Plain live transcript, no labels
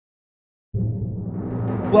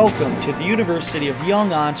Welcome to the University of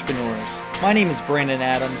Young Entrepreneurs. My name is Brandon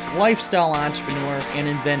Adams, lifestyle entrepreneur and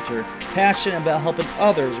inventor, passionate about helping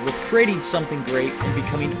others with creating something great and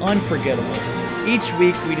becoming unforgettable. Each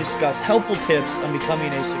week we discuss helpful tips on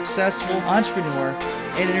becoming a successful entrepreneur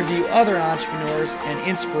and interview other entrepreneurs and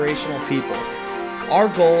inspirational people. Our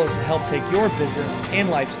goal is to help take your business and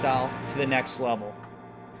lifestyle to the next level.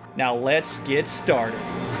 Now let's get started.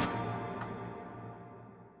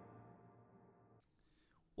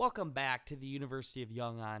 Welcome back to the University of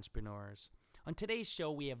Young Entrepreneurs. On today's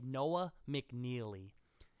show, we have Noah McNeely.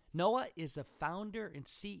 Noah is a founder and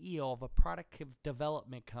CEO of a product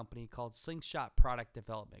development company called Slingshot Product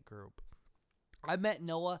Development Group. I met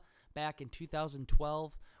Noah back in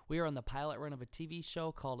 2012. We were on the pilot run of a TV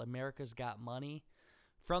show called America's Got Money.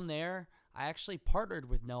 From there, I actually partnered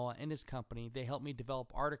with Noah and his company. They helped me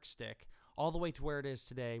develop Arctic Stick all the way to where it is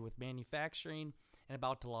today with manufacturing and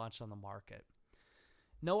about to launch on the market.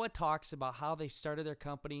 Noah talks about how they started their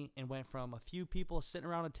company and went from a few people sitting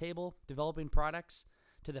around a table developing products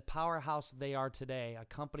to the powerhouse they are today, a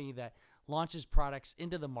company that launches products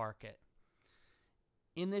into the market.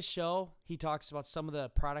 In this show, he talks about some of the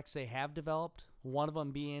products they have developed, one of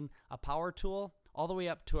them being a power tool, all the way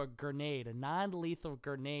up to a grenade, a non-lethal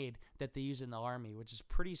grenade that they use in the Army, which is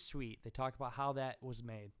pretty sweet. They talk about how that was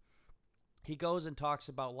made. He goes and talks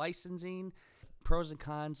about licensing, pros and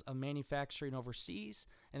cons of manufacturing overseas,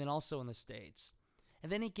 and then also in the States.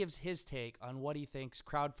 And then he gives his take on what he thinks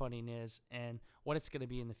crowdfunding is and what it's going to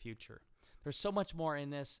be in the future. There's so much more in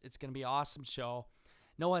this. It's going to be an awesome show.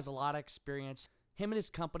 Noah has a lot of experience. Him and his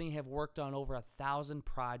company have worked on over 1,000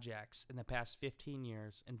 projects in the past 15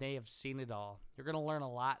 years, and they have seen it all. You're going to learn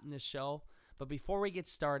a lot in this show. But before we get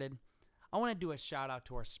started, I want to do a shout out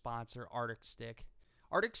to our sponsor, Arctic Stick.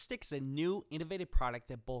 Arctic Stick is a new, innovative product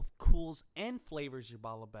that both cools and flavors your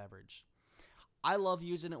bottled beverage. I love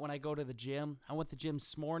using it when I go to the gym. I went to the gym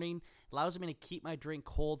this morning. It allows me to keep my drink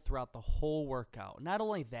cold throughout the whole workout. Not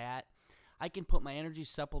only that, I can put my energy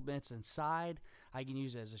supplements inside. I can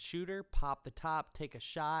use it as a shooter, pop the top, take a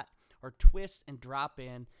shot, or twist and drop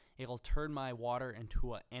in. It'll turn my water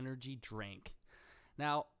into an energy drink.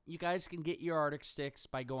 Now, you guys can get your Arctic Sticks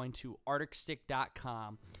by going to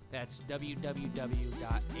arcticstick.com. That's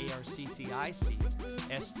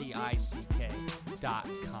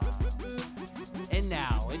www.arcticstick.com. And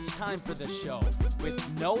now it's time for the show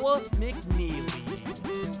with Noah McNeely.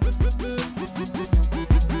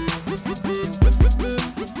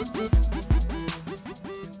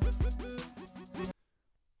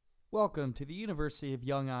 Welcome to the University of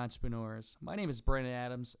Young Entrepreneurs. My name is Brandon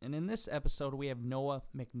Adams, and in this episode we have Noah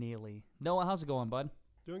McNeely. Noah, how's it going, bud?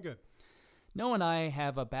 Doing good. Noah and I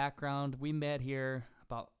have a background. We met here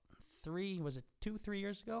about 3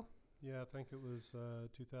 years ago? Yeah, I think it was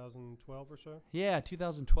 2012 or so. Yeah,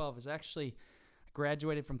 2012. Is actually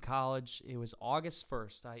graduated from college. It was August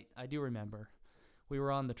 1st. I do remember. We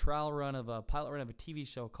were on the pilot run of a TV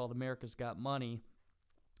show called America's Got Money,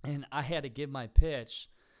 and I had to give my pitch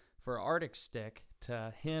for Arctic Stick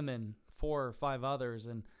to him and 4 or 5 others,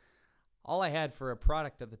 and all I had for a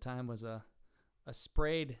product at the time was a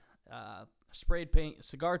sprayed paint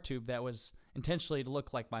cigar tube that was intentionally to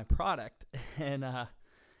look like my product. And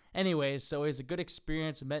anyways, so it was a good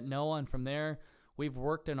experience. I met Noah, and from there we've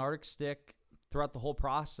worked in Arctic Stick throughout the whole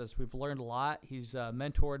process. We've learned a lot. He's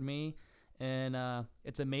mentored me, and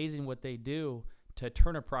it's amazing what they do to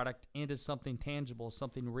turn a product into something tangible,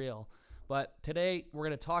 something real. But today, we're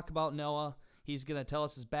going to talk about Noah. He's going to tell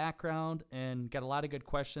us his background and got a lot of good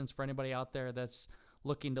questions for anybody out there that's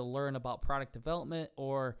looking to learn about product development,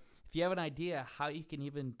 or if you have an idea how you can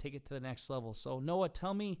even take it to the next level. So Noah,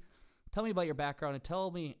 tell me about your background and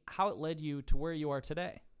tell me how it led you to where you are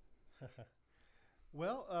today.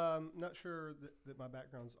 Well, not sure that my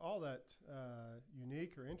background's all that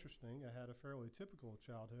unique or interesting. I had a fairly typical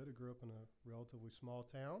childhood. I grew up in a relatively small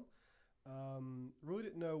town. Really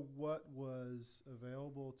didn't know what was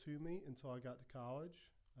available to me until I got to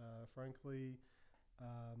college. Frankly,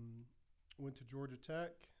 went to Georgia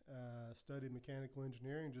Tech, studied mechanical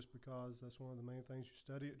engineering just because that's one of the main things you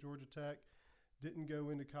study at Georgia Tech. Didn't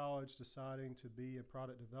go into college deciding to be a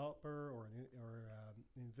product developer or an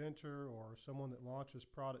inventor or someone that launches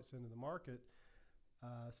products into the market.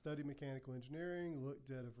 Studied mechanical engineering,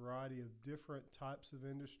 looked at a variety of different types of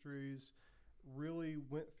industries, really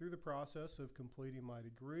went through the process of completing my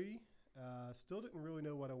degree. Still didn't really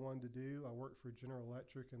know what I wanted to do. I worked for General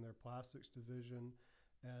Electric in their plastics division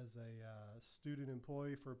as a student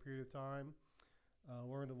employee for a period of time.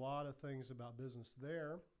 Learned a lot of things about business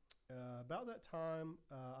there. About that time,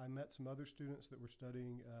 I met some other students that were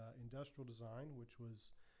studying industrial design, which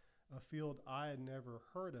was a field I had never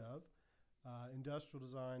heard of. Industrial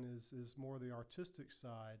design is more the artistic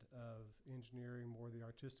side of engineering, more the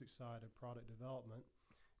artistic side of product development.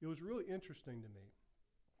 It was really interesting to me.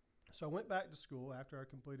 So I went back to school after I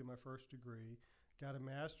completed my first degree, got a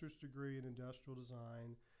master's degree in industrial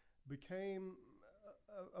design, became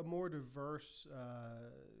a more diverse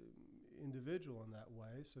individual in that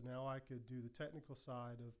way. So now I could do the technical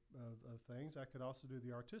side of things. I could also do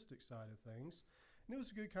the artistic side of things. And it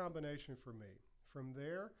was a good combination for me. From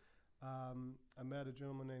there, I met a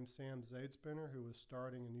gentleman named Sam Zadespinner who was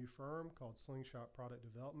starting a new firm called Slingshot Product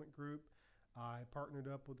Development Group. I partnered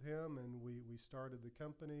up with him and we started the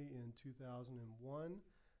company in 2001.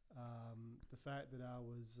 The fact that I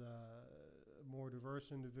was a more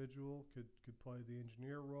diverse individual, could play the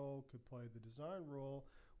engineer role, could play the design role,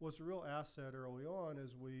 was a real asset early on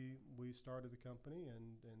as we started the company.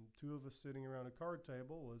 And two of us sitting around a card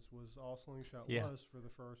table was all Slingshot was for the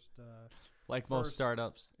first. Like most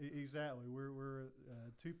startups. Exactly. We're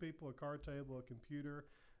two people, a card table, a computer,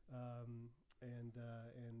 and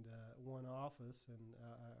one office. And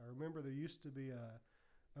I remember there used to be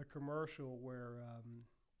a commercial where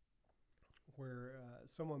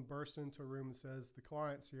someone bursts into a room and says, "The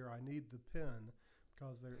client's here. I need the pen,"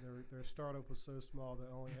 because their startup was so small they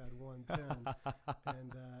only had one pen.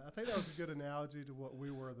 And I think that was a good analogy to what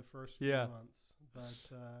we were the first few months.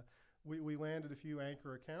 But we landed a few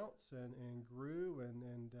anchor accounts and grew,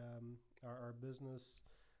 and our business,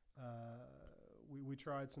 we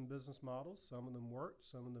tried some business models. Some of them worked,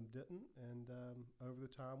 some of them didn't. And over the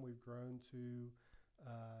time, we've grown to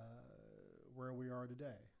where we are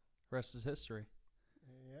today. Rest is history.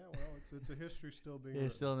 Yeah, well, it's a history still being written.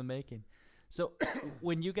 Still in the making. So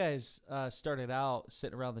when you guys started out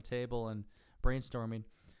sitting around the table and brainstorming,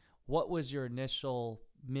 what was your initial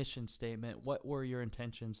mission statement? What were your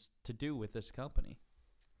intentions to do with this company?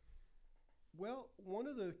 Well, one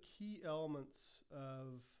of the key elements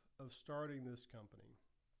of starting this company,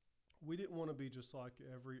 we didn't want to be just like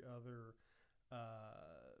every other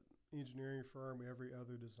engineering firm, every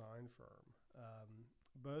other design firm.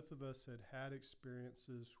 Both of us had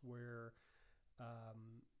experiences where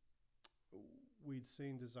we'd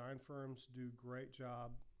seen design firms do a great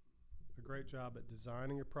job at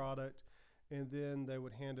designing a product, and then they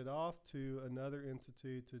would hand it off to another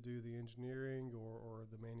entity to do the engineering or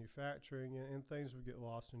the manufacturing, and things would get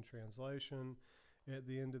lost in translation. At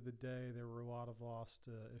the end of the day, there were a lot of lost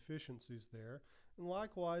efficiencies there. And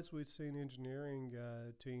likewise, we'd seen engineering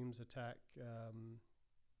teams attack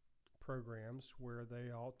programs where they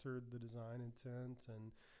altered the design intent,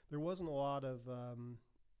 and there wasn't a lot of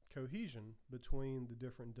cohesion between the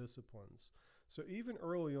different disciplines. So even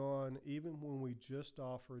early on, even when we just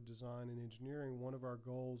offered design and engineering, one of our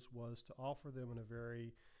goals was to offer them in a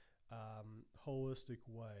very holistic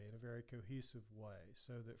way, in a very cohesive way,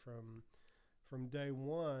 so that from day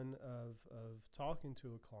one of talking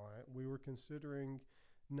to a client, we were considering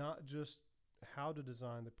not just how to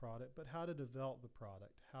design the product, but how to develop the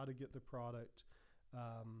product, how to get the product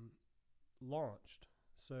launched.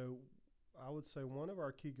 So I would say one of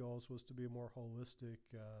our key goals was to be a more holistic,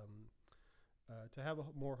 to have a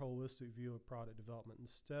more holistic view of product development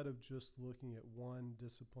instead of just looking at one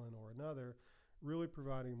discipline or another, really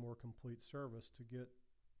providing a more complete service to get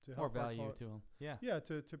to help more value to them.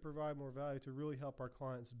 To provide more value, to really help our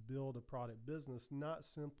clients build a product business, not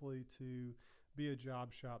simply to be a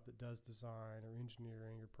job shop that does design or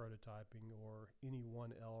engineering or prototyping or any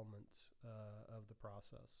one element of the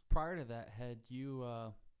process. Prior to that, had you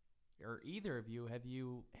or either of you, have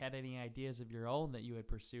you had any ideas of your own that you had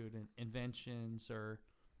pursued, inventions or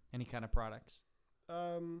any kind of products?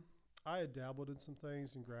 I had dabbled in some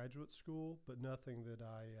things in graduate school, but nothing that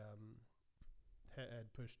I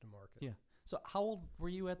had pushed to market. Yeah. So how old were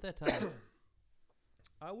you at that time?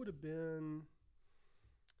 I would have been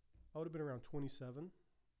around 27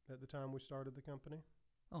 at the time we started the company.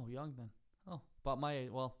 Oh, young then. Oh, about my age.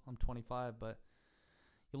 Well, I'm 25, but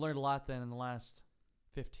you learned a lot then in the last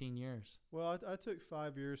 15 years. Well, I took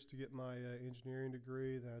 5 years to get my engineering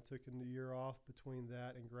degree. Then I took a year off between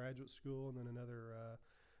that and graduate school, and then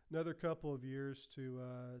another couple of years to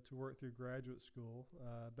work through graduate school.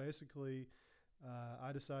 Basically,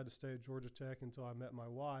 I decided to stay at Georgia Tech until I met my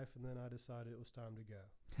wife, and then I decided it was time to go.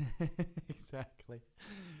 Exactly.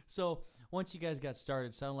 So once you guys got started,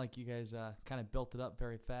 it sounded like you guys kind of built it up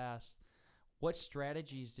very fast. What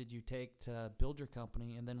strategies did you take to build your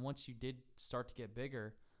company? And then once you did start to get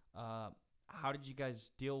bigger, how did you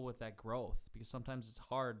guys deal with that growth? Because sometimes it's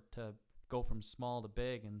hard to go from small to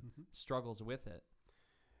big and struggles with it.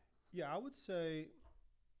 Yeah, I would say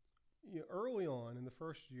early on in the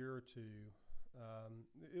first year or two,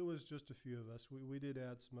 It was just a few of us. We did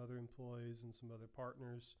add some other employees and some other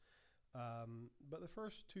partners. But the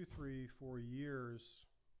first 2, 3, 4 years,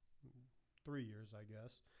 3 years, I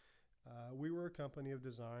guess, we were a company of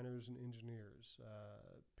designers and engineers,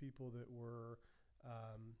 people that were,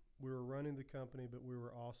 we were running the company, but we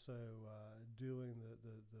were also doing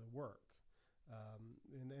the work.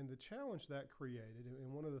 And the challenge that created,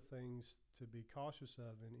 and one of the things to be cautious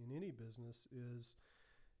of in any business, is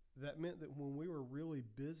that meant that when we were really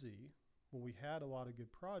busy, when we had a lot of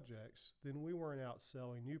good projects, then we weren't out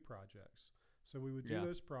selling new projects. So we would do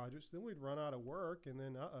those projects, then we'd run out of work, and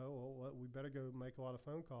then, we better go make a lot of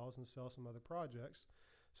phone calls and sell some other projects.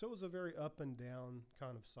 So it was a very up and down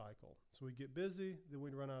kind of cycle. So we'd get busy, then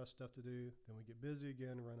we'd run out of stuff to do, then we'd get busy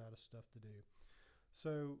again and run out of stuff to do.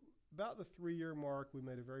 So about the 3-year mark, we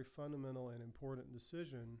made a very fundamental and important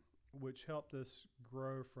decision, which helped us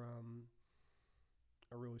grow from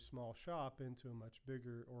a really small shop into a much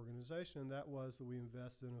bigger organization. And that was that we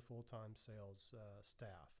invested in a full-time sales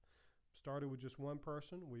staff. Started with just one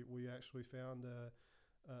person. We actually found a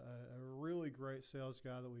really great sales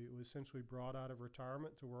guy that we essentially brought out of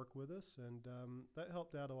retirement to work with us, and that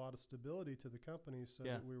helped add a lot of stability to the company, so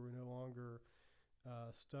that we were no longer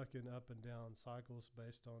stuck in up and down cycles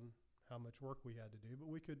based on how much work we had to do. But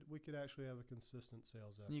we could actually have a consistent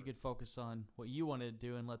sales effort. You could focus on what you wanted to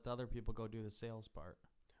do and let the other people go do the sales part.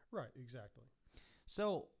 Right, exactly.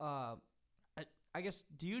 So, I guess,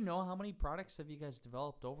 do you know how many products have you guys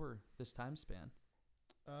developed over this time span?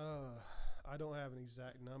 I don't have an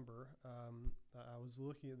exact number. I was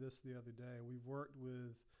looking at this the other day. We've worked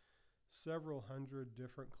with several hundred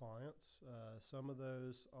different clients. Some of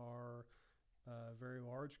those are very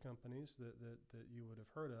large companies that you would have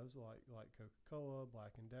heard of, like Coca-Cola,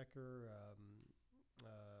 Black & Decker,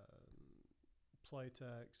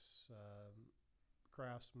 Playtex,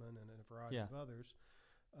 Craftsman, and a variety of others.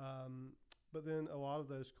 But then a lot of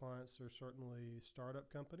those clients are certainly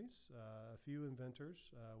startup companies, a few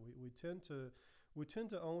inventors. We tend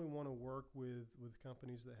to only want to work with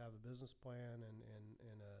companies that have a business plan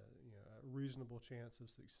and a reasonable chance of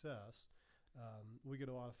success. We get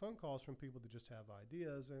a lot of phone calls from people that just have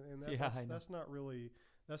ideas, and that's not really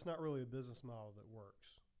a business model that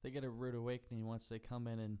works. They get a rude awakening once they come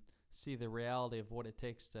in and see the reality of what it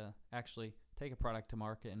takes to actually take a product to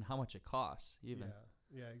market and how much it costs, even.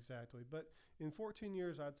 Yeah, exactly. But in 14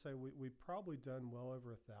 years, I'd say we've probably done well over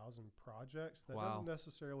 1,000 projects. That doesn't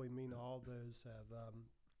necessarily mean all of those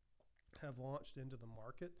have launched into the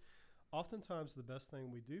market. Oftentimes, the best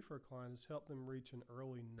thing we do for a client is help them reach an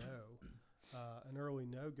early no-go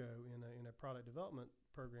in a product development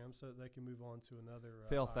program, so that they can move on to another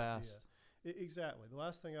fail idea. fast. Exactly. The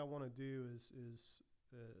last thing I want to do is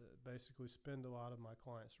basically spend a lot of my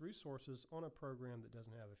clients' resources on a program that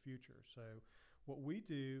doesn't have a future. So what we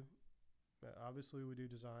do, obviously we do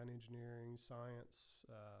design, engineering, science,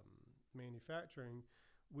 manufacturing.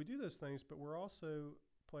 We do those things, but we're also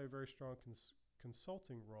play a very strong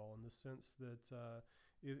consulting role, in the sense that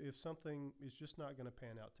if something is just not going to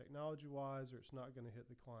pan out technology-wise, or it's not going to hit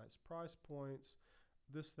the client's price points,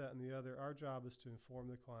 this, that, and the other, our job is to inform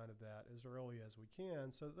the client of that as early as we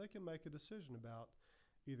can, so that they can make a decision about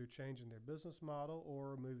either changing their business model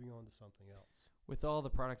or moving on to something else. With all the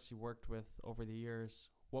products you worked with over the years,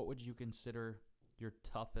 what would you consider your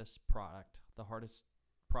toughest product, the hardest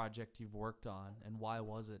project you've worked on, and why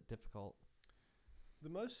was it difficult? The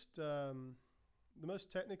most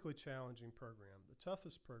technically challenging program, the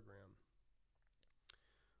toughest program,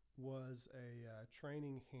 was a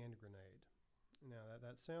training hand grenade. Now,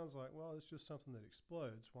 that sounds like, well, it's just something that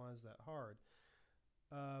explodes. Why is that hard?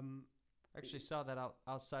 Actually saw that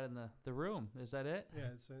outside in the room. Is that it?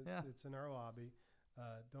 Yeah, it's in our lobby.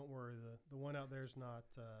 Don't worry, the one out there is not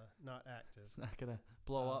active. It's not gonna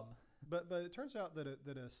blow up. But it turns out that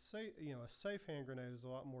a safe hand grenade is a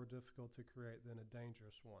lot more difficult to create than a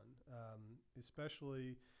dangerous one,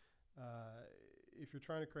 especially if you're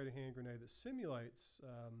trying to create a hand grenade that simulates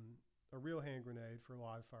a real hand grenade for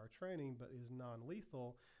live fire training, but is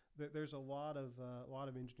non-lethal. There's a lot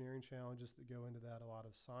of engineering challenges that go into that, a lot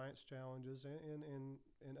of science challenges,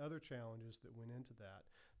 and other challenges that went into that.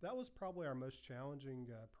 That was probably our most challenging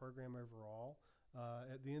program overall.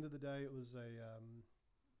 At the end of the day, it was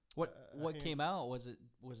what came out? Was it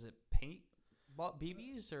paint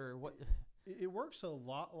BBs or what? It works a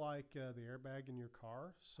lot like the airbag in your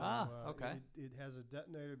car. So okay. It has a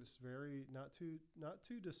detonator that's not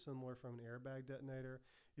too dissimilar from an airbag detonator.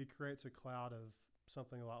 It creates a cloud of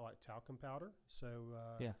something a lot like talcum powder. So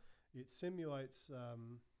it simulates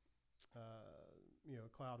a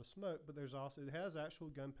cloud of smoke, but it has actual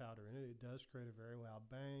gunpowder in it. It does create a very loud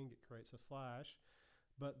bang. It creates a flash.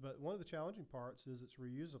 But one of the challenging parts is it's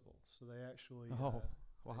reusable. So they actually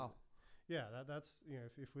Wow. That's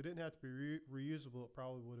if we didn't have to be reusable, it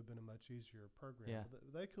probably would have been a much easier program. Yeah.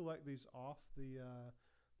 They collect these off the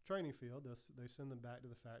training field. They send them back to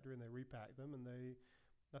the factory and they repack them, and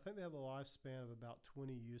I think they have a lifespan of about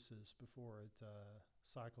 20 uses before it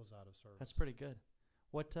cycles out of service. That's pretty good.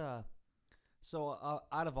 What so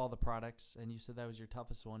out of all the products, and you said that was your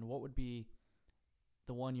toughest one, what would be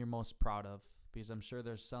the one you're most proud of? Because I'm sure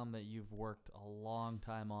there's some that you've worked a long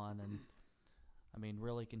time on and I mean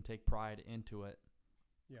really can take pride into it.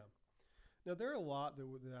 Yeah. Now there are a lot that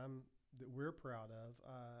we're proud of.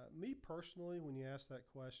 Me personally, when you ask that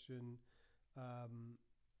question,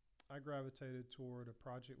 I gravitated toward a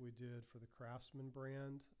project we did for the Craftsman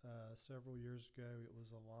brand several years ago. It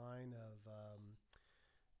was a line of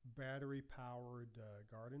battery-powered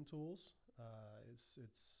garden tools. It's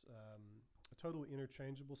a totally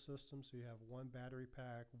interchangeable system, so you have one battery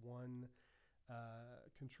pack, one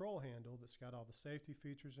control handle that's got all the safety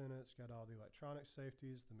features in it. It's got all the electronic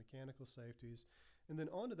safeties, the mechanical safeties, and then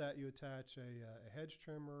onto that you attach a hedge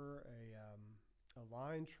trimmer, a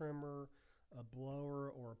line trimmer, a blower,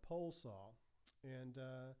 or a pole saw. And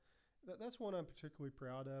that's one I'm particularly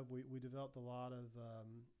proud of. We developed a lot of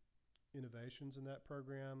innovations in that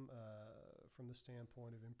program from the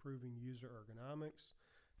standpoint of improving user ergonomics,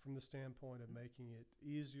 from the standpoint of making it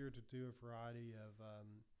easier to do a variety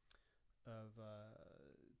of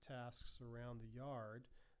tasks around the yard.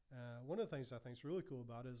 One of the things I think is really cool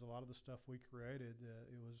about it is a lot of the stuff we created.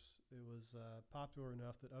 It was popular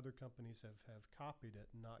enough that other companies have copied it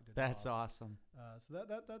and knocked it off. That's awesome. So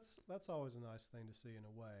that's always a nice thing to see in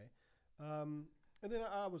a way. And then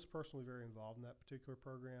I was personally very involved in that particular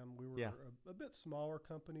program. We were a bit smaller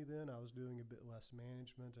company then. I was doing a bit less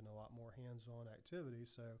management and a lot more hands-on activity.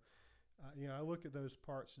 So, I look at those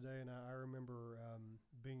parts today, and I remember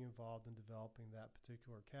being involved in developing that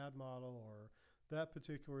particular CAD model or that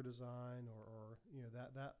particular design or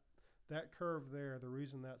that curve there. The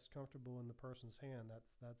reason that's comfortable in the person's hand,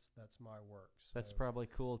 that's my work. So, that's probably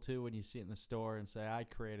cool too when you see it in the store and say, I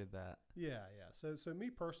created that. Yeah. So me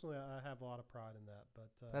personally, I have a lot of pride in that. But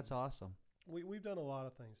that's awesome. We've done a lot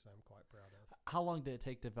of things that I'm quite proud of. How long did it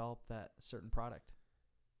take to develop that certain product?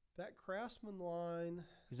 That Craftsman line.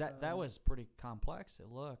 That was pretty complex. It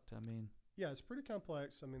looked. I mean. Yeah, it's pretty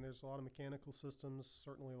complex. I mean, there's a lot of mechanical systems,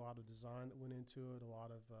 certainly a lot of design that went into it, a lot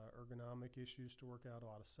of ergonomic issues to work out, a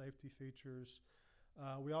lot of safety features.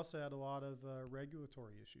 We also had a lot of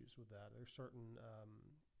regulatory issues with that. There's certain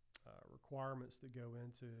requirements that go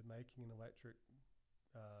into making an electric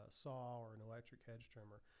saw or an electric hedge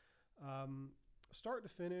trimmer. Start to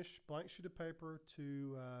finish, blank sheet of paper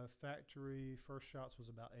to factory first shots was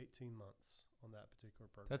about 18 months on that particular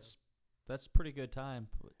program. That's pretty good time.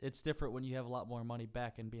 It's different when you have a lot more money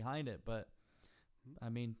back and behind it, but I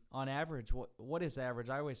mean, on average, what is average?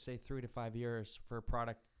 I always say 3 to 5 years for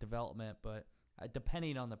product development, but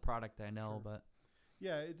depending on the product, I know. Sure. But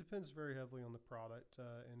yeah, it depends very heavily on the product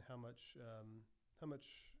and how much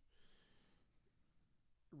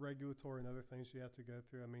regulatory and other things you have to go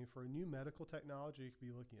through. I mean, for a new medical technology, you could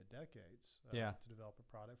be looking at decades to develop a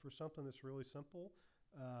product. For something that's really simple,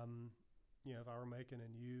 if I were making a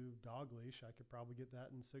new dog leash, I could probably get that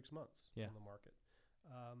in 6 months on the market.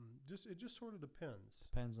 It just sort of depends.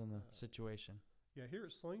 Depends on the situation. Yeah, here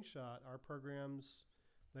at Slingshot, our programs,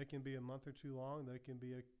 they can be a month or two long. They can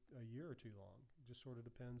be a year or two long. It just sort of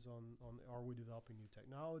depends on are we developing new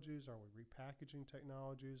technologies? Are we repackaging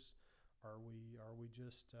technologies? Are we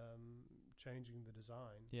just changing the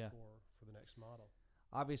design for the next model?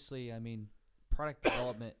 Obviously, I mean, product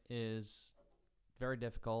development is very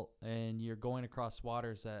difficult, and you're going across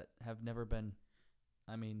waters that have never been,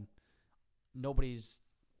 I mean, nobody's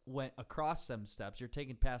went across them steps. You're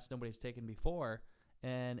taking paths nobody's taken before,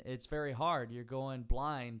 and it's very hard. You're going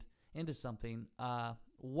blind into something.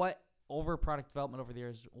 Over product development over the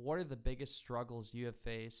years, what are the biggest struggles you have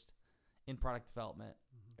faced in product development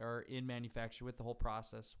or in manufacture with the whole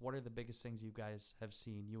process? What are the biggest things you guys have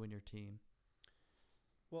seen, you and your team?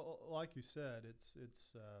 Well, like you said, it's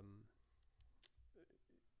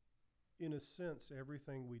in a sense,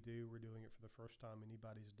 everything we do, we're doing it for the first time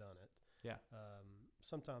anybody's done it. Yeah.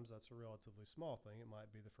 Sometimes that's a relatively small thing. It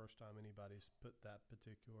might be the first time anybody's put that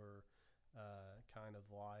particular kind of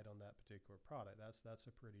light on that particular product. That's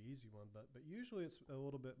a pretty easy one. But usually it's a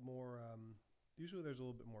little bit more. Usually there's a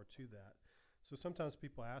little bit more to that. So sometimes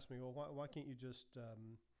people ask me, well, why can't you just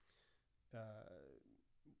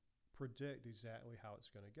predict exactly how it's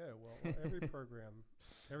going to go. Well,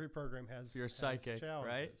 every program has You're psychic, right?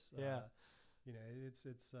 challenges. Yeah.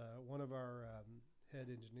 It's one of our head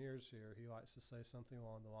engineers here. He likes to say something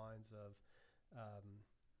along the lines of,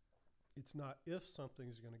 it's not if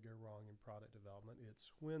something's going to go wrong in product development,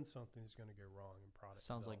 it's when something's going to go wrong in product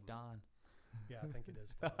Sounds development. like Don. Yeah, I think it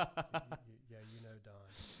is Don. You know Don.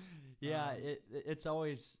 Yeah, it's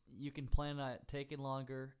always, you can plan on it taking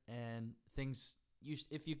longer, and things,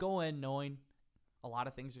 if you go in knowing a lot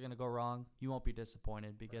of things are going to go wrong, you won't be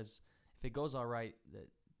disappointed, because if it goes all right,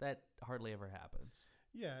 that hardly ever happens.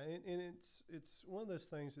 Yeah, and it's one of those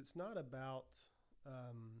things. It's not about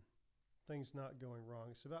things not going wrong.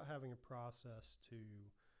 It's about having a process to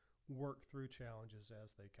work through challenges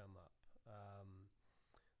as they come up.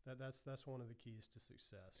 That's one of the keys to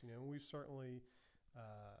success. We've certainly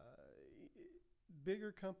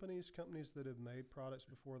bigger companies that have made products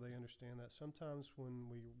before, they understand that. Sometimes when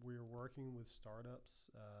we're working with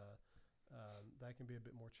startups, that can be a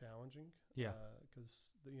bit more challenging. Yeah.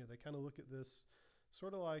 Because they kind of look at this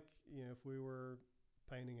sort of like if we were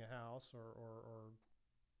painting a house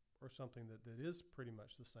or something that is pretty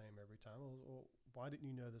much the same every time. Well, why didn't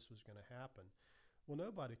you know this was going to happen? Well,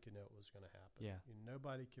 nobody could know it was going to happen. Yeah.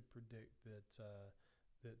 Nobody could predict that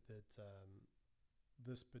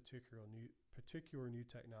this particular new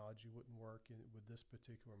technology wouldn't work with this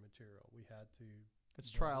particular material. We had to.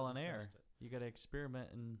 It's trial and error. You got to experiment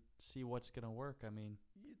and see what's going to work. I mean,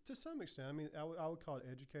 to some extent. I mean, I would call it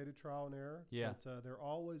educated trial and error. Yeah. But there are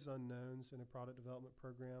always unknowns in a product development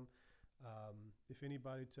program. If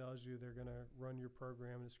anybody tells you they're going to run your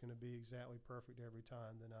program and it's going to be exactly perfect every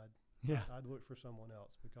time, then I'd look for someone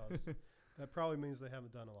else, because that probably means they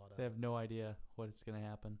haven't done a lot of it. They have no idea what's going to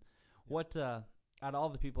happen. Yeah. What out of all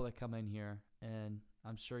the people that come in here, and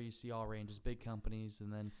I'm sure you see all ranges, big companies,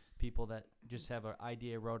 and then people that just have an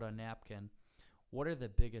idea wrote on a napkin, what are the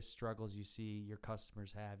biggest struggles you see your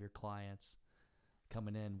customers have, your clients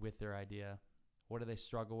coming in with their idea? What do they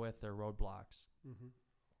struggle with, their roadblocks? Mm-hmm.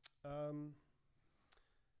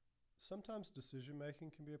 Sometimes decision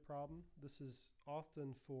making can be a problem. This is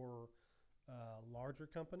often for larger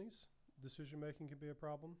companies. Decision making can be a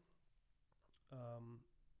problem.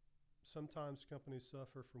 Sometimes companies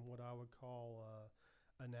suffer from what I would call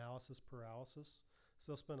analysis paralysis.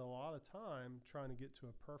 So they'll spend a lot of time trying to get to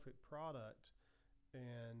a perfect product,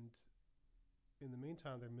 and in the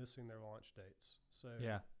meantime, they're missing their launch dates. So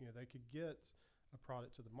they could get a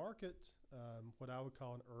product to the market, what I would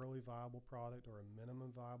call an early viable product or a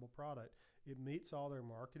minimum viable product. It meets all their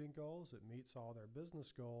marketing goals. It meets all their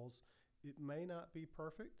business goals. It may not be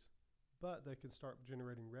perfect, but they can start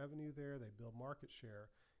generating revenue there. They build market share.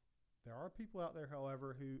 There are people out there,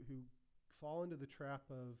 however, who fall into the trap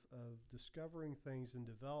of discovering things in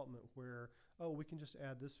development where, we can just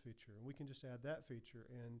add this feature and we can just add that feature.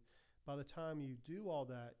 And by the time you do all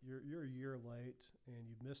that, you're a year late and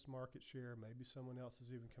you've missed market share. Maybe someone else has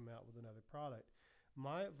even come out with another product.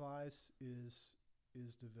 My advice is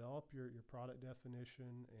develop your product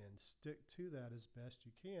definition and stick to that as best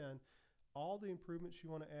you can. All the improvements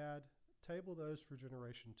you want to add, table those for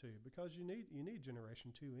generation 2, because you need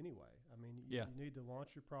generation 2 anyway. I mean, you need to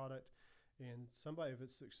launch your product, and if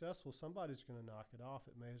it's successful, somebody's going to knock it off.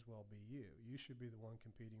 It may as well be you. You should be the one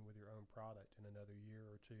competing with your own product in another year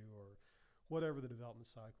or two, or whatever the development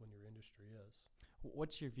cycle in your industry is.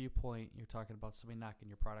 What's your viewpoint? You're talking about somebody knocking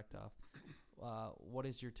your product off. What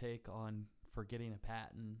is your take for getting a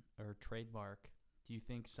patent or trademark? Do you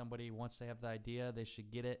think somebody, once they have the idea, they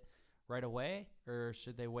should get it right away, or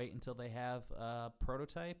should they wait until they have a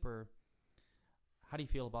prototype? Or how do you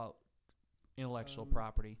feel about intellectual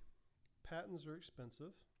property? Patents are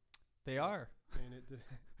expensive. They are. And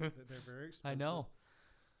they're very expensive. I know.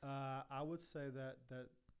 I would say that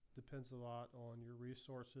depends a lot on your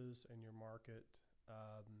resources and your market,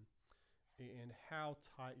 and how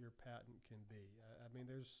tight your patent can be. I mean,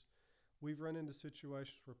 we've run into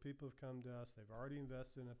situations where people have come to us, they've already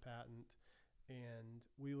invested in a patent, and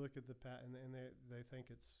we look at the patent and they think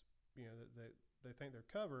it's, they think they're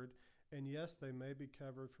covered. And yes, they may be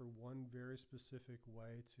covered for one very specific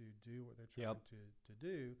way to do what they're trying to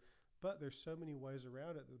do, but there's so many ways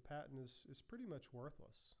around it that the patent is pretty much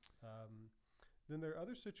worthless. Then there are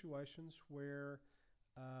other situations where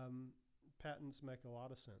patents make a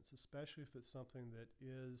lot of sense, especially if it's something that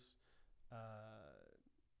is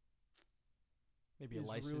maybe a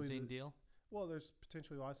licensing deal. Well, there's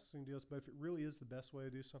potentially licensing deals, but if it really is the best way to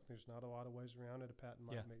do something, there's not a lot of ways around it. A patent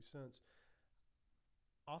might make sense.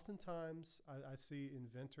 Oftentimes, I see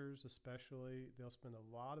inventors, especially, they'll spend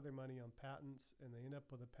a lot of their money on patents, and they end up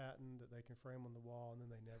with a patent that they can frame on the wall, and then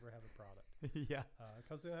they never have a product. Yeah.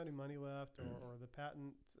 Because they don't have any money left, or the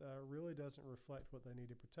patent really doesn't reflect what they need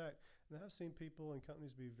to protect. And I've seen people and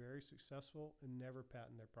companies be very successful and never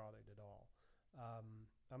patent their product at all.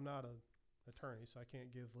 I'm not an attorney, so I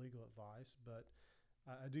can't give legal advice, but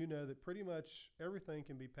I do know that pretty much everything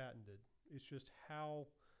can be patented. It's just how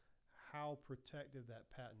protective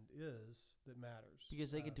that patent is that matters.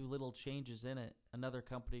 Because they could do little changes in it. Another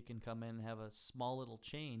company can come in and have a small little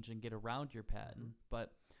change and get around your patent. Mm-hmm.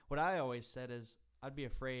 But what I always said is I'd be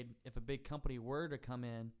afraid if a big company were to come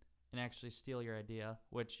in and actually steal your idea,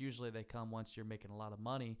 which usually they come once you're making a lot of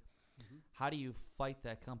money. Mm-hmm. How do you fight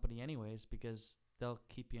that company anyways? Because they'll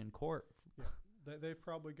keep you in court. Yeah, they've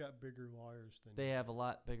probably got bigger lawyers than They you. have a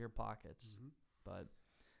lot bigger pockets. Mm-hmm. But,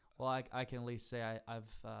 well, I can at least say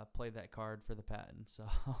I've played that card for the patent, so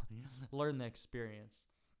learn the experience.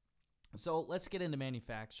 So let's get into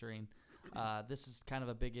manufacturing. This is kind of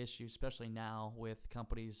a big issue, especially now with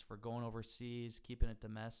companies for going overseas, keeping it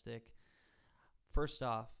domestic. First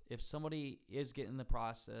off, if somebody is getting in the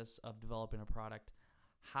process of developing a product,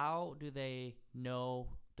 how do they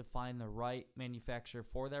know to find the right manufacturer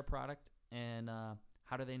for their product? And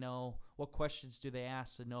how do they know, what questions do they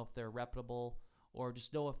ask to know if they're reputable or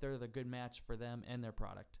just know if they're the good match for them and their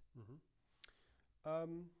product?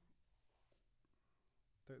 Mm-hmm.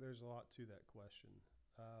 There's a lot to that question.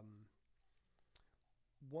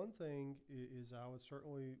 One thing is I would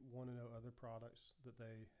certainly want to know other products that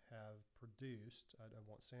they have produced. I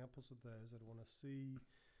want samples of those. I'd want to see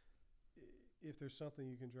if there's something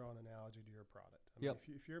you can draw an analogy to your product. I mean,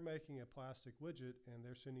 if you're making a plastic widget and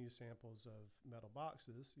they're sending you samples of metal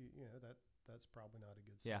boxes, you know that's probably not a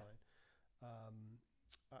good sign.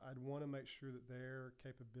 I'd want to make sure that their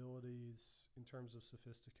capabilities in terms of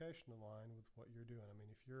sophistication align with what you're doing. I mean,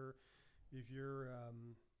 if you're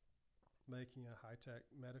making a high-tech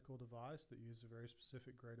medical device that uses a very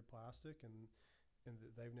specific grade of plastic and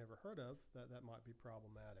that they've never heard of, that might be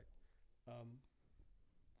problematic.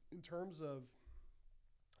 In terms of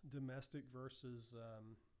domestic versus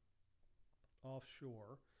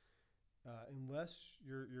offshore, unless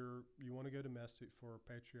you want to go domestic for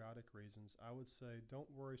patriotic reasons, I would say don't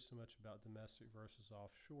worry so much about domestic versus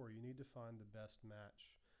offshore. You need to find the best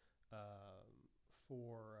match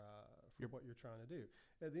for what you're trying to do.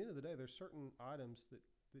 At the end of the day, there's certain items that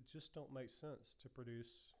just don't make sense to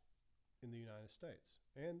produce in the United States,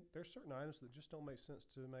 and there's certain items that just don't make sense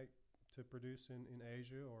to produce in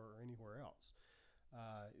Asia or anywhere else.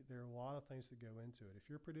 There are a lot of things that go into it. If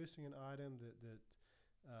you're producing an item that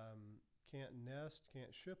can't nest,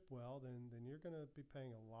 can't ship well, then you're going to be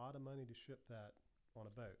paying a lot of money to ship that on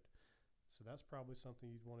a boat. So that's probably something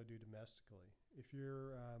you'd want to do domestically. If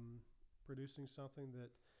you're producing something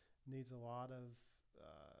that needs a lot of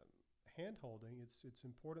hand-holding, it's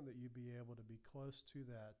important that you be able to be close to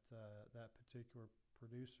that particular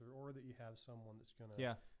producer, or that you have someone that's going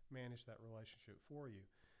to manage that relationship for you.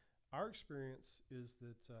 Our experience is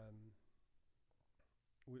that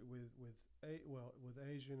with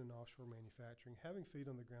Asian and offshore manufacturing, having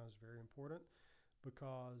feet on the ground is very important,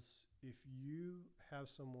 because if you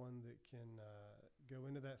have someone that can go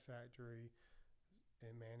into that factory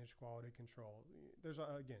and manage quality control,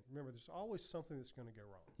 remember, there's always something that's going to go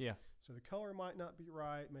wrong. Yeah. So the color might not be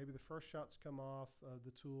right. Maybe the first shot's come off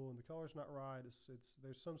the tool and the color's not right.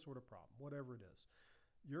 There's some sort of problem, whatever it is.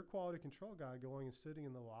 Your quality control guy going and sitting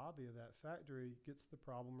in the lobby of that factory gets the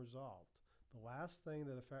problem resolved. The last thing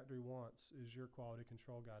that a factory wants is your quality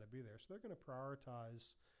control guy to be there. So they're going to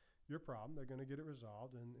prioritize your problem. They're going to get it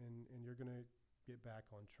resolved, and you're going to get back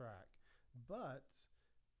on track. But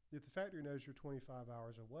if the factory knows you're 25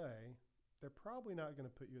 hours away, they're probably not going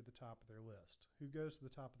to put you at the top of their list. Who goes to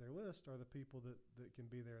the top of their list are the people that can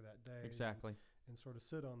be there that day. Exactly. And sort of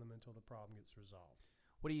sit on them until the problem gets resolved.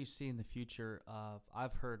 What do you see in the future of,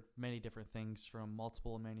 I've heard many different things from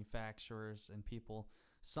multiple manufacturers and people.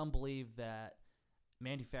 Some believe that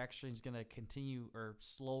manufacturing is going to continue or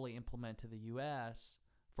slowly implement to the U.S.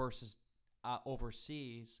 versus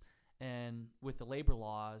overseas. And with the labor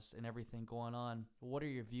laws and everything going on, what are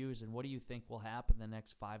your views and what do you think will happen in the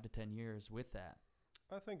next 5 to 10 years with that?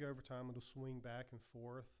 I think over time it'll swing back and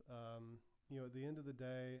forth. At the end of the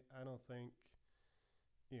day, I don't think,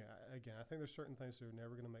 again, I think there's certain things that are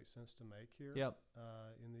never going to make sense to make here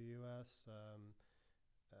in the U.S.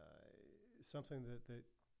 Something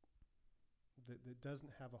that doesn't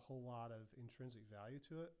have a whole lot of intrinsic value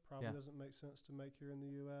to it probably doesn't make sense to make here in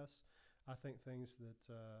the U.S. I think things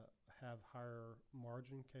that have higher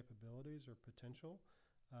margin capabilities or potential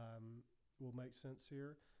will make sense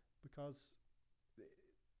here because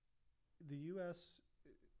the U.S.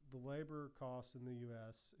 the labor costs in the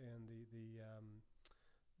U.S. and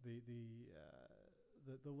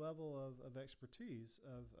the level of expertise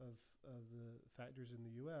of the factories in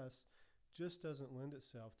the U.S. just doesn't lend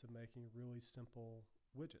itself to making really simple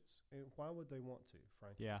widgets. And why would they want to,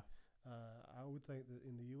 frankly? Yeah. I would think that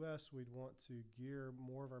in the U.S. we'd want to gear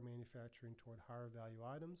more of our manufacturing toward higher value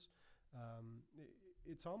items.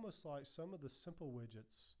 It's almost like some of the simple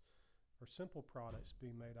widgets or simple products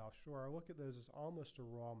being made offshore. I look at those as almost a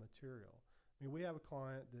raw material. I mean, we have a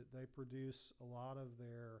client that they produce a lot of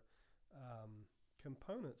their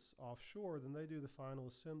components offshore, then they do the final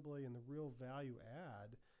assembly, and the real value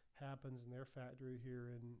add happens in their factory here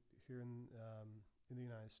in the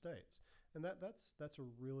United States. And that's a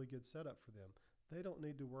really good setup for them. They don't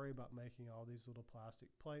need to worry about making all these little plastic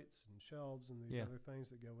plates and shelves and these other things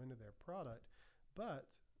that go into their product, but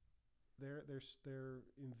they're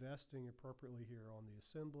investing appropriately here on the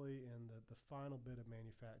assembly and the final bit of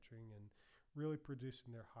manufacturing and really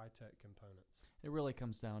producing their high-tech components. It really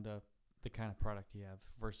comes down to the kind of product you have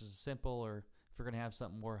versus a simple, or if you're going to have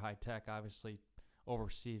something more high-tech, obviously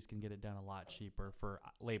overseas can get it done a lot cheaper for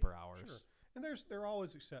labor hours. Sure. And there are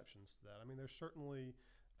always exceptions to that. I mean, there's certainly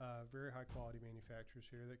very high-quality manufacturers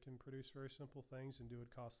here that can produce very simple things and do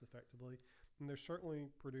it cost-effectively. And there's certainly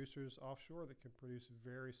producers offshore that can produce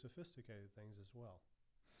very sophisticated things as well.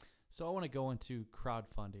 So I want to go into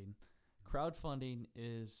crowdfunding. Crowdfunding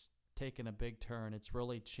is taking a big turn. It's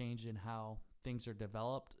really changing how things are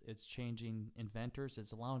developed. It's changing inventors.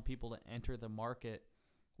 It's allowing people to enter the market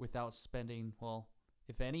without spending, well,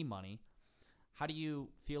 if any, money. How do you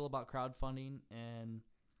feel about crowdfunding, and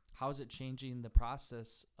how is it changing the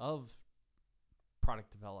process of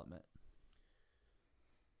product development?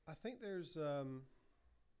 I think there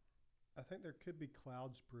could be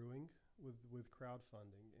clouds brewing with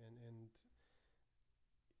crowdfunding, and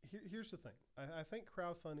here's the thing. I think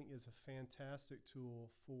crowdfunding is a fantastic tool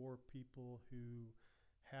for people who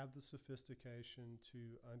have the sophistication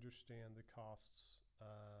to understand the costs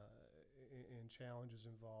and challenges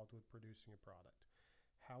involved with producing a product.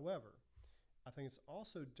 However, I think it's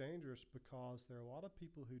also dangerous because there are a lot of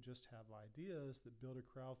people who just have ideas that build a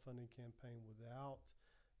crowdfunding campaign without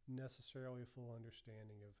necessarily a full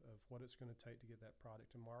understanding of what it's going to take to get that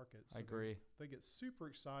product to market. So I agree. They get super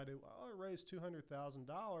excited. Oh, I raised $200,000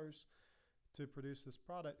 to produce this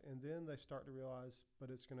product, and then they start to realize, but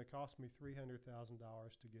it's going to cost me $300,000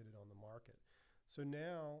 to get it on the market. So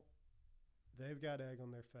now they've got egg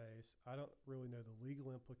on their face. I don't really know the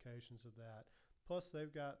legal implications of that. Plus,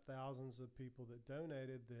 they've got thousands of people that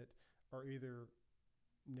donated that are either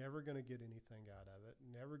never going to get anything out of it,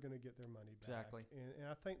 never going to get their money back. Exactly. And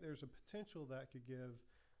I think there's a potential that could give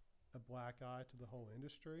a black eye to the whole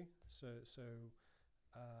industry.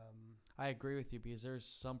 I agree with you, because there's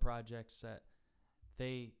some projects that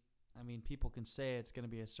people can say it's going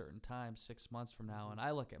to be a certain time 6 months from now, and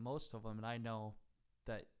I look at most of them and I know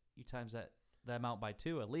that you times that amount by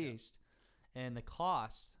 2 at least, and the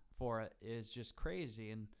cost for it is just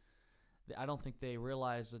crazy, and I don't think they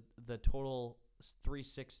realize the total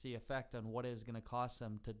 360 effect on what it is going to cost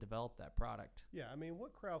them to develop that product. Yeah, I mean,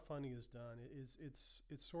 what crowdfunding has done is it's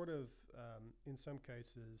sort of, in some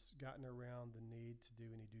cases, gotten around the need to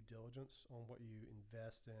do any due diligence on what you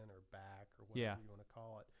invest in or back or whatever you want to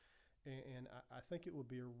call it. And I think it would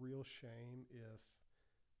be a real shame if,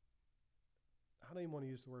 I don't even want to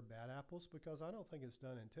use the word bad apples, because I don't think it's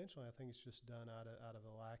done intentionally. I think it's just done out of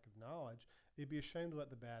a lack of knowledge. It'd be a shame to let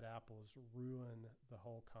the bad apples ruin the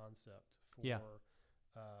whole concept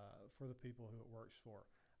for the people who it works for.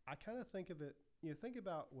 I kind of think of it, think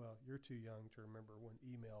about, well, you're too young to remember when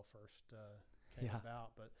email first came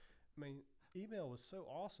about, but I mean, email was so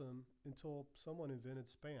awesome until someone invented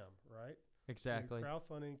spam, right? Exactly. And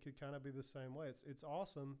crowdfunding could kind of be the same way. It's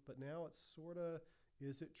awesome, but now it's sort of,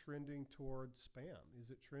 is it trending toward spam? Is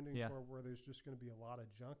it trending toward where there's just going to be a lot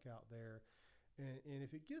of junk out there? And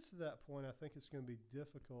if it gets to that point, I think it's going to be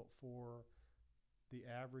difficult for the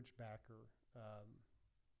average backer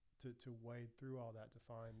to wade through all that to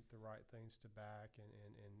find the right things to back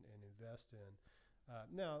and invest in.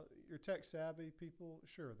 Now, your tech savvy people,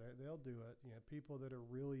 sure, they'll do it. People that are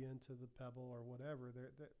really into the Pebble or whatever,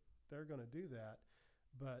 they're going to do that.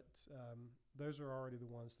 But those are already the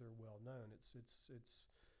ones that are well known. It's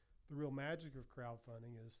the real magic of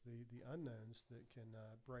crowdfunding is the unknowns that can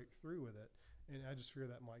break through with it, and I just fear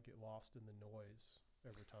that might get lost in the noise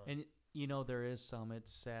over time. And there is some.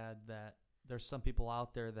 It's sad that there's some people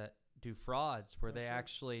out there that do frauds where they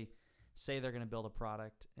actually say they're going to build a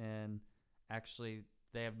product, and actually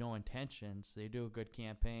they have no intentions. They do a good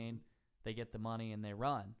campaign, they get the money and they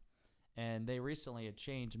run. And they recently had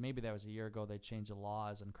changed, maybe that was a year ago, they changed the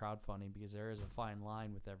laws on crowdfunding because there is a fine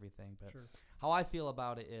line with everything. But Sure. how I feel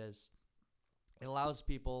about it is it allows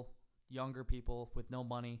people, younger people with no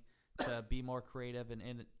money, to be more creative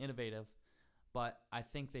and innovative. But I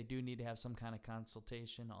think they do need to have some kind of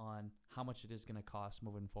consultation on how much it is going to cost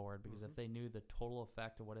moving forward. Because if they knew the total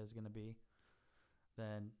effect of what it is going to be,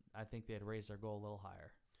 then I think they'd raise their goal a little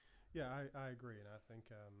higher. Yeah, I agree, and I think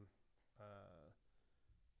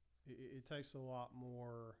it takes a lot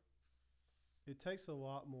more. It takes a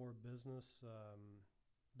lot more business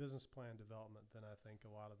plan development than I think a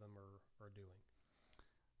lot of them are doing.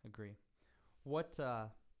 Agree. What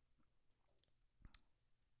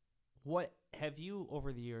have you,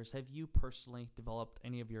 over the years, have you personally developed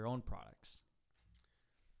any of your own products?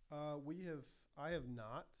 I have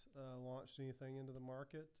not launched anything into the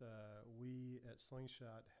market. We at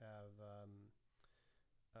Slingshot have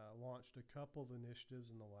launched a couple of initiatives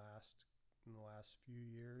in the last few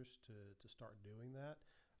years to start doing that.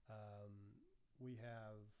 We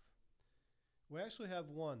actually have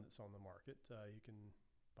one that's on the market. You can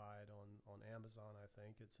buy it on Amazon, I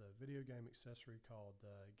think. It's a video game accessory called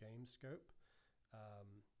GameScope.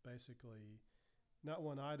 Basically, not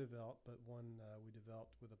one I developed, but one we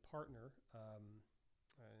developed with a partner. And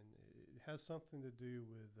it has something to do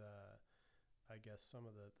with, I guess, some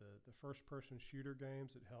of the first-person shooter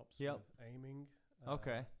games. It helps with aiming.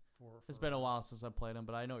 Okay. It's been a while since I played them,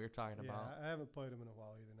 but I know what you're talking about. I haven't played them in a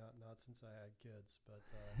while either, not since I had kids. But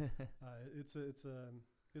it's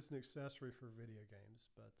an accessory for video games.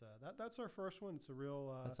 But that's our first one. It's a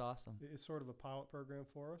real. That's awesome. It's sort of a pilot program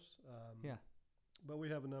for us. Yeah. But we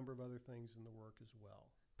have a number of other things in the work as well.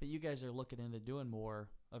 But you guys are looking into doing more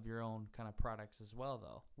of your own kind of products as well,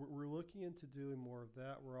 though. We're looking into doing more of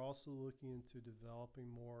that. We're also looking into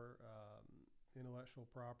developing more intellectual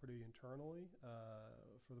property internally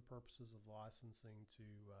for the purposes of licensing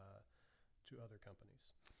to other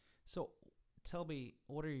companies. So tell me,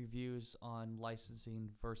 what are your views on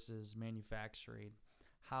licensing versus manufacturing?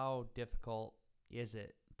 How difficult is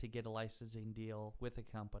it to get a licensing deal with a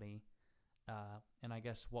company? And I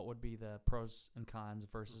guess what would be the pros and cons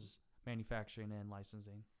versus manufacturing and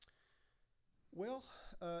licensing? Well,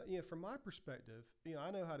 from my perspective,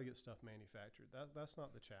 I know how to get stuff manufactured. That's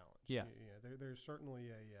not the challenge. Yeah. There's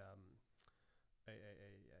certainly a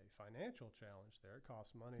financial challenge there. It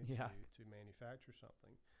costs money to manufacture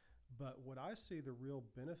something. But what I see the real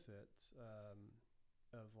benefit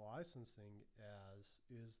of licensing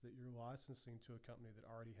is that you're licensing to a company that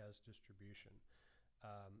already has distribution.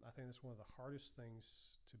 I think that's one of the hardest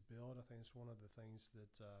things to build. I think it's one of the things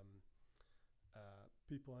that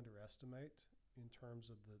people underestimate in terms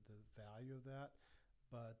of the value of that.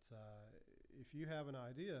 But if you have an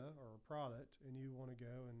idea or a product and you want to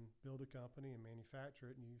go and build a company and manufacture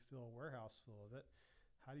it and you fill a warehouse full of it,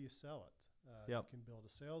 how do you sell it? You can build a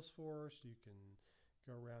sales force. You can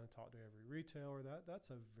go around and talk to every retailer. That's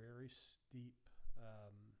a very steep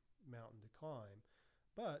mountain to climb.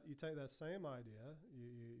 But you take that same idea,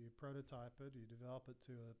 you prototype it, you develop it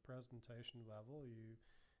to a presentation level, you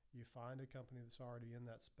find a company that's already in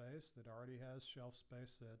that space, that already has shelf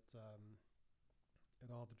space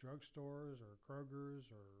at all the drugstores or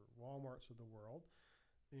Kroger's or Walmarts of the world,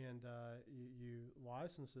 and you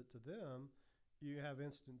license it to them, you have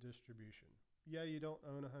instant distribution. Yeah, you don't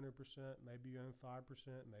own 100%, maybe you own 5%,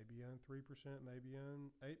 maybe you own 3%, maybe you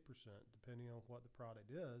own 8%, depending on what the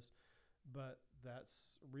product is. But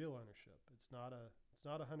that's real ownership. It's not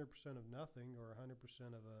 100% of nothing or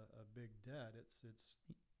 100% of a big debt. It's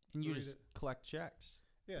and you just collect checks.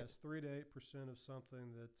 Yeah, it's 3 to 8% of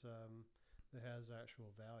something that has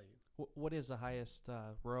actual value. What is the highest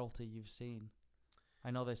royalty you've seen?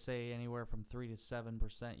 I know they say anywhere from 3 to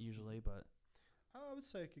 7% usually, but I would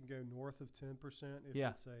say it can go north of 10%.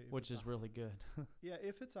 Which is really good. Yeah,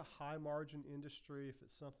 if it's a high margin industry, if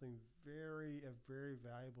it's something a very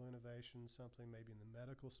valuable innovation, something maybe in the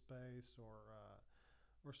medical space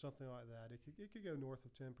or something like that, it could go north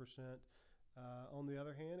of 10%. On the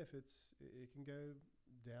other hand, it can go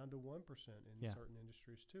down to 1% in certain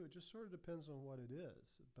industries too. It just sort of depends on what it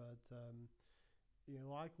is. But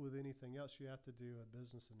like with anything else, you have to do a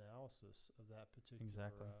business analysis of that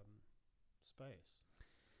particular space.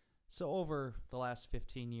 So over the last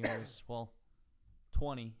 15 years, well,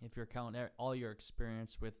 20 if you're counting all your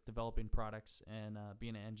experience with developing products and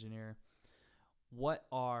being an engineer, what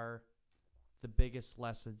are the biggest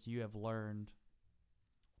lessons you have learned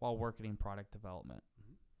while working in product development?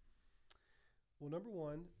 Well, number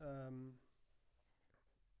one,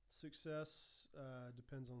 success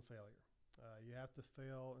depends on failure. You have to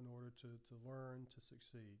fail in order to learn to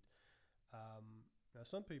succeed. Now,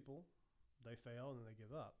 some people, they fail and then they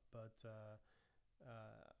give up. But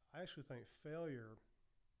I actually think failure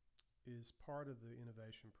is part of the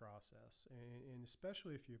innovation process, and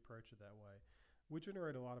especially if you approach it that way. We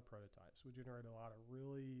generate a lot of prototypes. We generate a lot of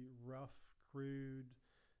really rough, crude,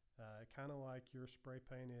 kind of like your spray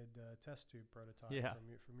painted test tube prototype Yeah.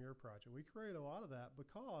 from your project. We create a lot of that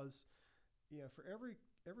because, for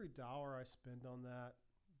every dollar I spend on that,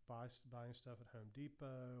 buying stuff at Home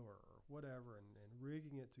Depot or whatever, and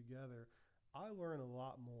rigging it together, I learn a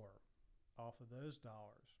lot more off of those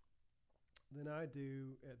dollars than I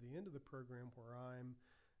do at the end of the program, where I'm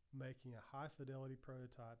making a high fidelity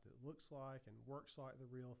prototype that looks like and works like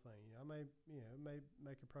the real thing. I may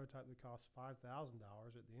make a prototype that costs $5,000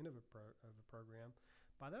 at the end of a program.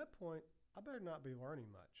 By that point, I better not be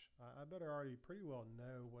learning much. I better already pretty well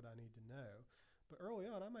know what I need to know. But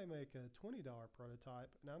early on, I may make a $20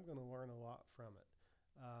 prototype, and I'm going to learn a lot from it.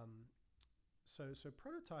 So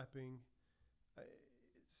prototyping,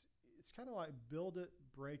 it's kind of like build it,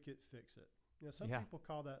 break it, fix it. Some people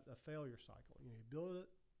call that a failure cycle. You build it,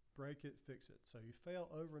 break it, fix it. So you fail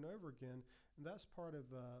over and over again, and that's part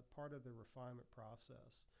of the refinement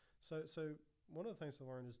process. So one of the things to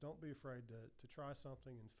learn is don't be afraid to try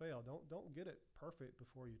something and fail. Don't get it perfect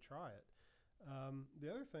before you try it.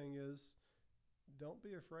 The other thing is, don't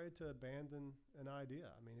be afraid to abandon an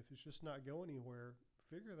idea. I mean, if it's just not going anywhere,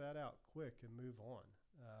 figure that out quick and move on.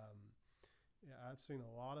 I've seen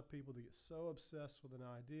a lot of people that get so obsessed with an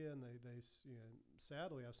idea, and they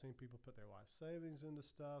sadly, I've seen people put their life savings into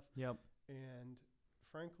stuff. Yep. And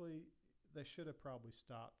frankly, they should have probably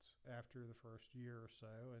stopped after the first year or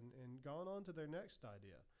so and gone on to their next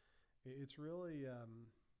idea. It's really,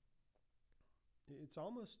 it's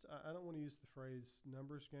almost, I don't want to use the phrase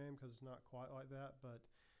numbers game because it's not quite like that, but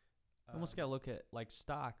Almost got to look at like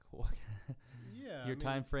stock, yeah, your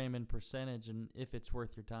time frame and percentage, and if it's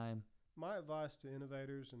worth your time. My advice to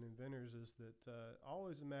innovators and inventors is that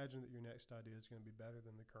always imagine that your next idea is going to be better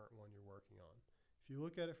than the current one you're working on. If you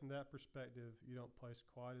look at it from that perspective, you don't place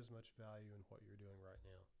quite as much value in what you're doing right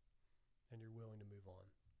now, and you're willing to move on.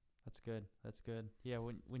 That's good. That's good. Yeah,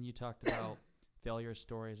 when you talked about failure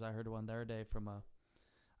stories, I heard one the other day from a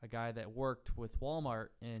guy that worked with Walmart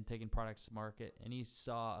and taking products to market, and he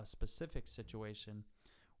saw a specific situation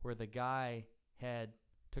where the guy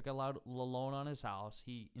took a loan on his house.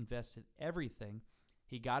 He invested everything.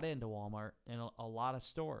 He got into Walmart and a lot of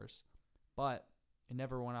stores, but it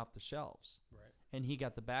never went off the shelves. Right. And he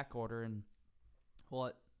got the back order, and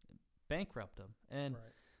it bankrupted him. And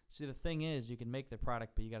see, the thing is, you can make the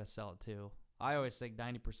product, but you got to sell it too. I always think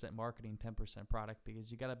 90% marketing, 10% product,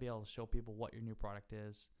 because you got to be able to show people what your new product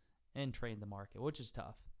is and train the market, which is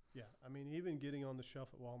tough. Yeah, I mean, even getting on the shelf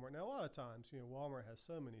at Walmart. Now, a lot of times, Walmart has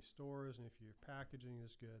so many stores, and if your packaging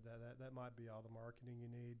is good, that might be all the marketing you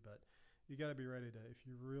need. But you got to be ready to, if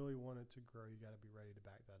you really want it to grow, you got to be ready to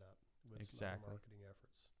back that up with some other marketing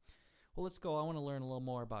efforts. Well, let's go. I want to learn a little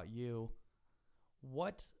more about you.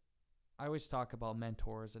 I always talk about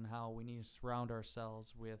mentors and how we need to surround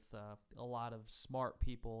ourselves with a lot of smart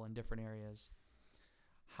people in different areas.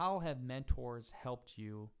 How have mentors helped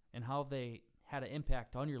you, and how have they had an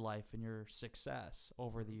impact on your life and your success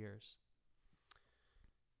over the years?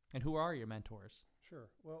 And who are your mentors? Sure.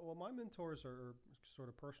 Well, my mentors are sort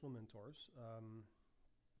of personal mentors.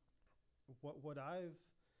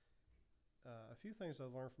 A few things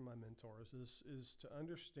I've learned from my mentors is to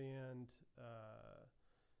understand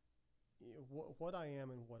what I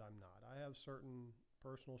am and what I'm not. I have certain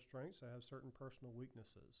personal strengths. I have certain personal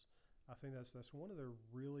weaknesses. I think that's one of the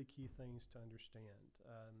really key things to understand.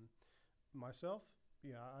 Myself,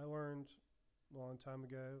 I learned a long time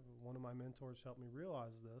ago. One of my mentors helped me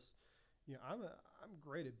realize this. I'm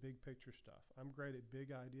great at big picture stuff. I'm great at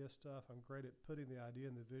big idea stuff. I'm great at putting the idea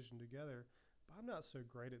and the vision together, but I'm not so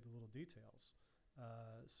great at the little details.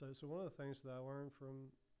 So one of the things that I learned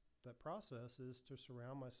from that process is to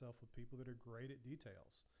surround myself with people that are great at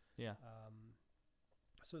details. Yeah.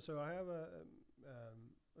 So I have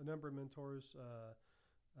a number of mentors.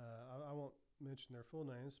 I won't mention their full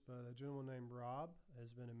names, but a gentleman named Rob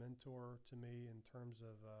has been a mentor to me in terms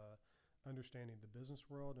of understanding the business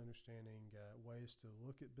world, understanding ways to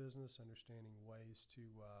look at business, understanding ways to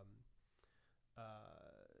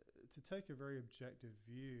take a very objective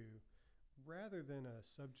view rather than a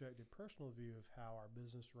subjective personal view of how our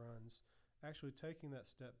business runs. Actually taking that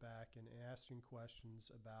step back and asking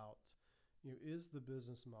questions about, is the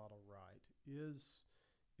business model right? Is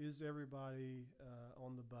everybody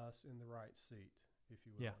on the bus in the right seat, if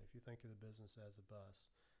you will, if you think of the business as a bus?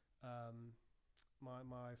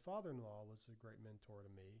 My father-in-law was a great mentor to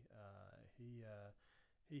me.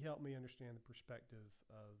 he helped me understand the perspective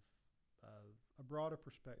of a broader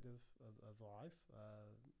perspective of life.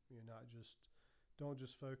 Not just don't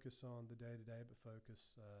just focus on the day to day, but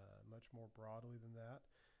focus much more broadly than that.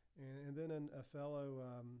 And then a fellow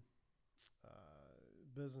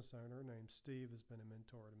business owner named Steve has been a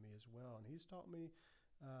mentor to me as well, and he's taught me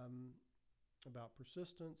about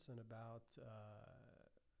persistence and about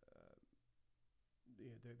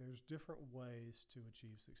there's different ways to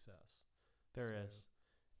achieve success. There is.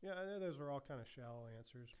 Yeah, I know those are all kind of shallow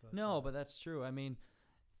answers, but No, but that's true. I mean,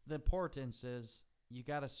 the importance is you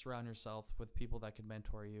got to surround yourself with people that can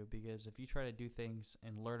mentor you, because if you try to do things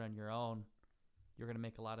and learn on your own, you're going to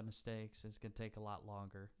make a lot of mistakes. It's going to take a lot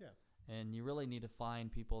longer. Yeah. And you really need to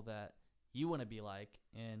find people that you want to be like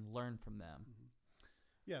and learn from them. Mm-hmm.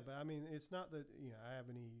 Yeah, but I mean, it's not that I have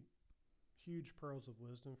any huge pearls of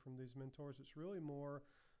wisdom from these mentors. It's really more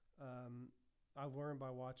I've learned by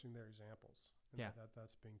watching their examples. And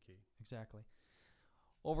that's been key. Exactly.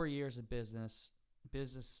 Over years of business,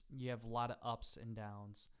 you have a lot of ups and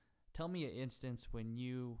downs. Tell me an instance when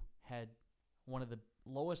you had one of the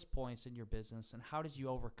lowest points in your business, and how did you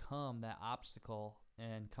overcome that obstacle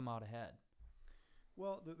and come out ahead?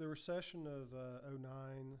 Well, the recession of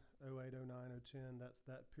 09, 08, 09, 010,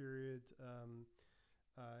 that period,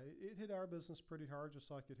 it hit our business pretty hard, just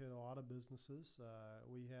like it hit a lot of businesses.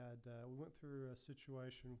 We went through a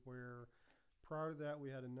situation where prior to that, we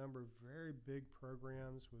had a number of very big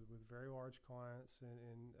programs with very large clients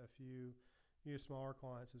and a few smaller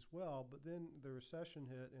clients as well. But then the recession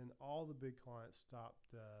hit, and all the big clients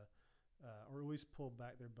stopped, or at least pulled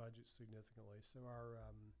back their budgets significantly. So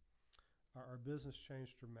our business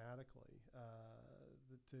changed dramatically.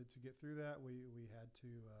 To get through that, we had to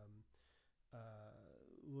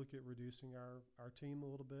look at reducing our team a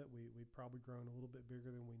little bit. We'd probably grown a little bit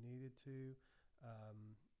bigger than we needed to.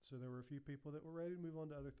 So there were a few people that were ready to move on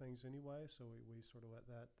to other things anyway. So we sort of let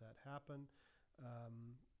that happen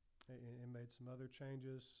and made some other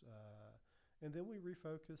changes. And then we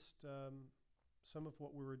refocused some of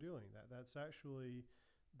what we were doing. That's actually,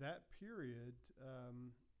 that period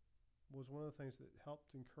was one of the things that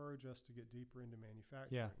helped encourage us to get deeper into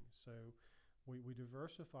manufacturing. Yeah. So we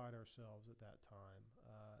diversified ourselves at that time.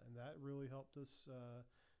 And that really helped us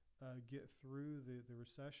get through the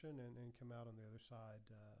recession and come out on the other side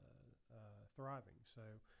thriving. So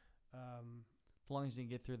as long as you can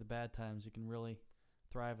get through the bad times, you can really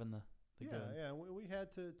thrive in the good. Yeah. We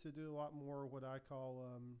had to do a lot more what I call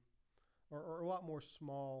or a lot more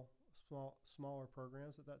smaller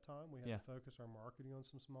programs at that time. We had to focus our marketing on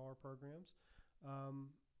some smaller programs.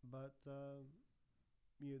 But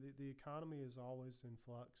the economy is always in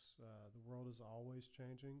flux. The world is always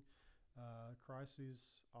changing.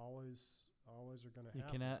 Crises always are going to happen.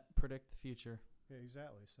 You cannot predict the future. Yeah,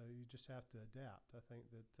 exactly. So you just have to adapt. I think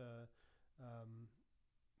that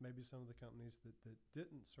maybe some of the companies that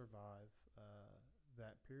didn't survive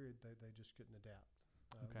that period, they just couldn't adapt.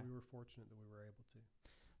 Okay. We were fortunate that we were able to.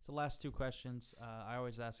 So last two questions I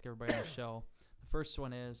always ask everybody on the show. The first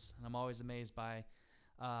one is, and I'm always amazed by,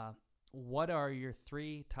 what are your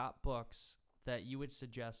 3 top books that you would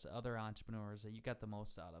suggest to other entrepreneurs that you got the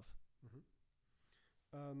most out of?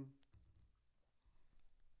 Mm-hmm.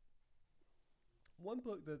 One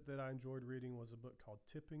book that I enjoyed reading was a book called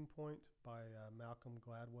Tipping Point by Malcolm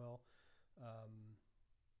Gladwell.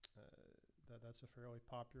 That's a fairly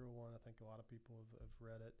popular one. I think a lot of people have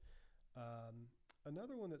read it.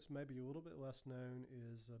 Another one that's maybe a little bit less known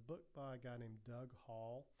is a book by a guy named Doug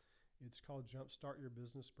Hall. It's called Jumpstart Your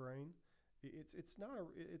Business Brain. It's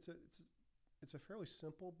a fairly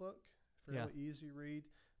simple book, fairly easy read,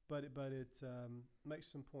 but it makes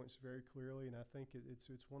some points very clearly, and I think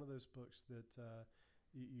it's one of those books that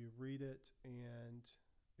you read it and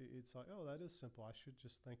it's like, oh, that is simple. I should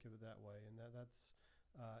just think of it that way, and that's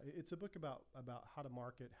it's a book about how to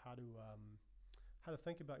market, how to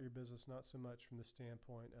think about your business, not so much from the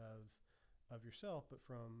standpoint of yourself, but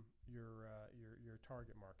from your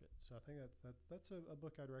target market. So I think that's a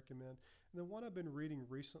book I'd recommend. And then one I've been reading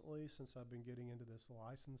recently, since I've been getting into this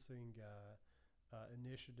licensing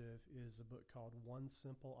initiative, is a book called One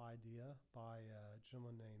Simple Idea by a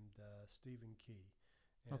gentleman named Stephen Key.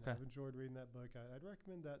 And I've enjoyed reading that book. I'd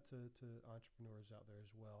recommend that to entrepreneurs out there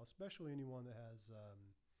as well, especially anyone that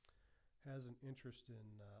has an interest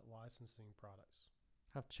in licensing products.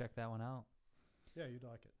 Have to check that one out. Yeah, you'd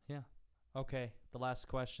like it. Yeah. Okay, the last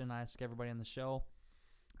question I ask everybody on the show.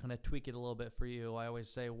 I'm going to tweak it a little bit for you. I always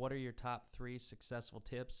say, what are your top 3 successful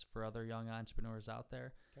tips for other young entrepreneurs out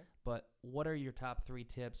there? Okay. But what are your top 3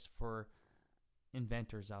 tips for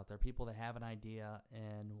inventors out there, people that have an idea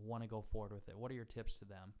and want to go forward with it? What are your tips to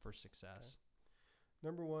them for success?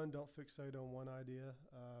 number one, don't fixate on one idea.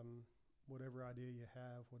 Whatever idea you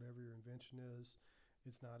have, whatever your invention is,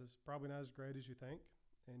 it's probably not as great as you think,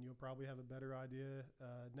 and you'll probably have a better idea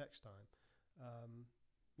next time.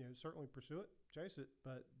 Certainly pursue it, chase it,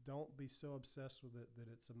 but don't be so obsessed with it that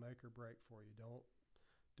it's a make or break for you.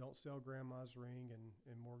 Don't sell grandma's ring and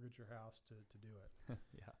mortgage your house to do it.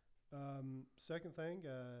 Yeah. Second thing,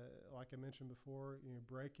 like I mentioned before,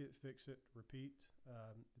 break it, fix it, repeat.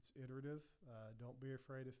 It's iterative. Don't be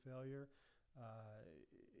afraid of failure.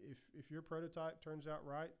 If your prototype turns out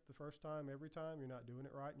right the first time, every time, you're not doing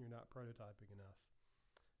it right and you're not prototyping enough.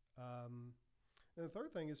 And the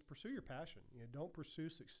third thing is pursue your passion. Don't pursue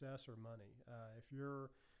success or money. If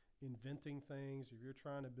you're inventing things, if you're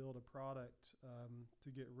trying to build a product to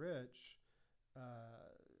get rich,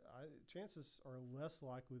 chances are less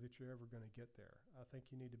likely that you're ever going to get there. I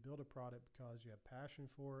think you need to build a product because you have passion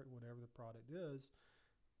for it, whatever the product is,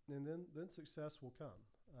 and then success will come.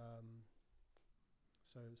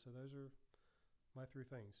 So those are my three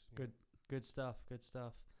things. Good stuff.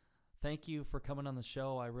 Thank you for coming on the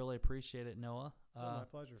show. I really appreciate it, Noah. My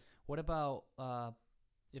pleasure. What about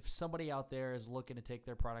if somebody out there is looking to take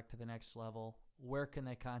their product to the next level, where can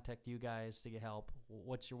they contact you guys to get help?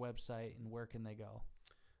 What's your website and where can they go?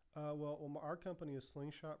 Our company is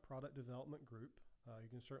Slingshot Product Development Group. You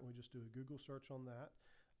can certainly just do a Google search on that.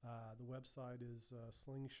 The website is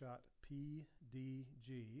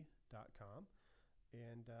slingshotpdg.com.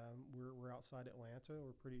 And we're outside Atlanta.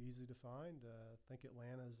 We're pretty easy to find. I think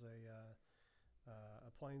Atlanta is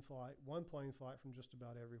one plane flight from just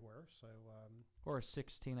about everywhere. So or a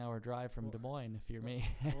 16-hour drive from Des Moines, if you're me.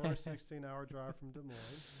 Or a 16-hour drive from Des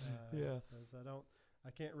Moines. Yeah. So I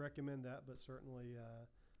can't recommend that, but certainly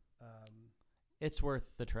it's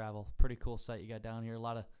worth the travel. Pretty cool site you got down here. A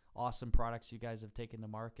lot of awesome products you guys have taken to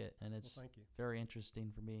market, and it's thank you. Very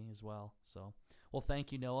interesting for me as well. So,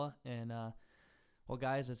 thank you, Noah, and. Well,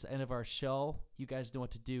 guys, it's the end of our show. You guys know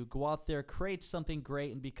what to do. Go out there, create something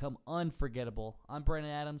great, and become unforgettable. I'm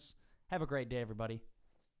Brandon Adams. Have a great day, everybody.